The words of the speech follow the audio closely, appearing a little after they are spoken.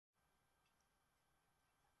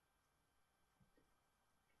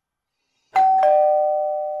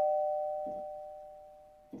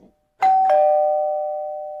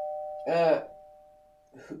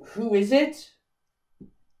Who is it?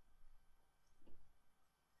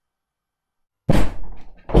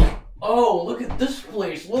 Oh, look at this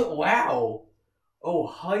place. Look, wow. Oh,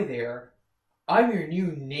 hi there. I'm your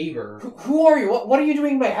new neighbor. Who are you? What are you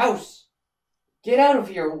doing in my house? Get out of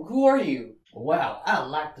here. Who are you? Wow, I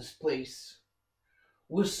like this place.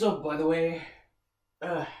 What's up, by the way?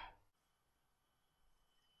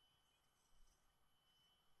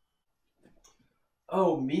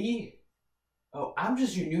 Oh, me? Oh, I'm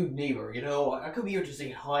just your new neighbor, you know? I come here to say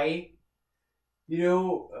hi. You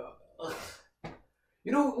know,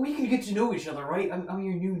 we can get to know each other, right? I'm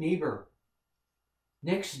your new neighbor.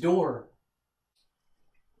 Next door.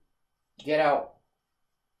 Get out.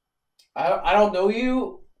 I don't know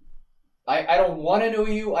you. I don't want to know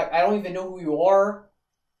you. I don't even know who you are.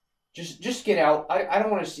 Just get out. I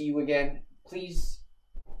don't want to see you again. Please.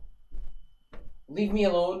 Leave me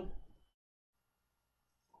alone.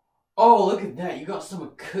 Oh, look at that. You got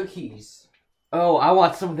some cookies. Oh, I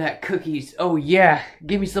want some of that cookies. Oh, yeah.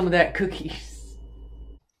 Give me some of that cookies.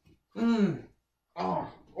 Mmm.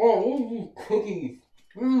 Oh, cookies.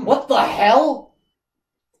 What the hell?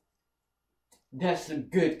 That's some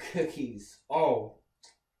good cookies. Oh.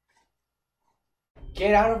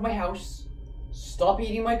 Get out of my house. Stop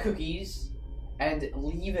eating my cookies. And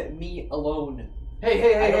leave me alone.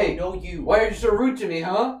 Hey. I don't know you. Why are you so rude to me,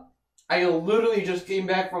 huh? I literally just came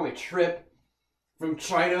back from a trip from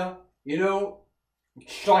China. You know?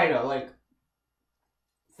 China, like,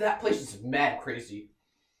 that place is mad crazy.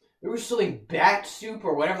 They were selling bat soup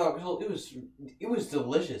or whatever that was. It was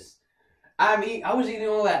delicious. I mean, I was eating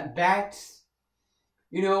all that bats,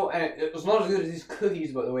 you know, and it was not as good as these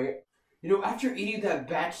cookies, by the way. You know, after eating that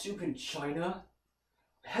bat soup in China,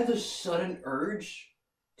 I had this sudden urge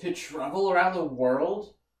to travel around the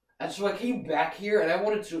world. And so I came back here and I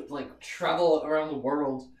wanted to, like, travel around the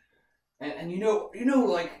world. And you know,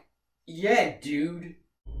 like, yeah, dude.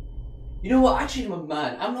 You know what? I changed my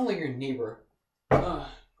mind. I'm no longer your neighbor.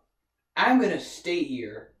 I'm gonna stay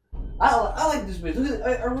here. I like this place. Look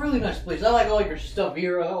at a really nice place. I like all your stuff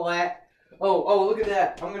here, all that. Oh, look at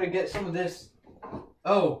that. I'm gonna get some of this.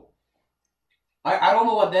 Oh. I don't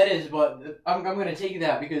know what that is, but I'm gonna take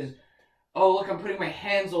that because, oh, look, I'm putting my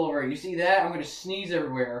hands all over it. You see that? I'm gonna sneeze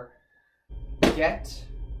everywhere. Get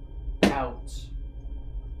out.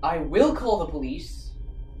 I will call the police.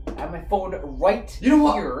 I have my phone right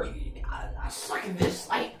here. I suck at this.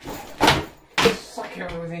 I suck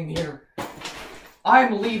at everything here.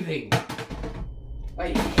 I'm leaving. I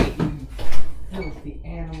hate you, filthy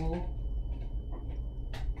animal.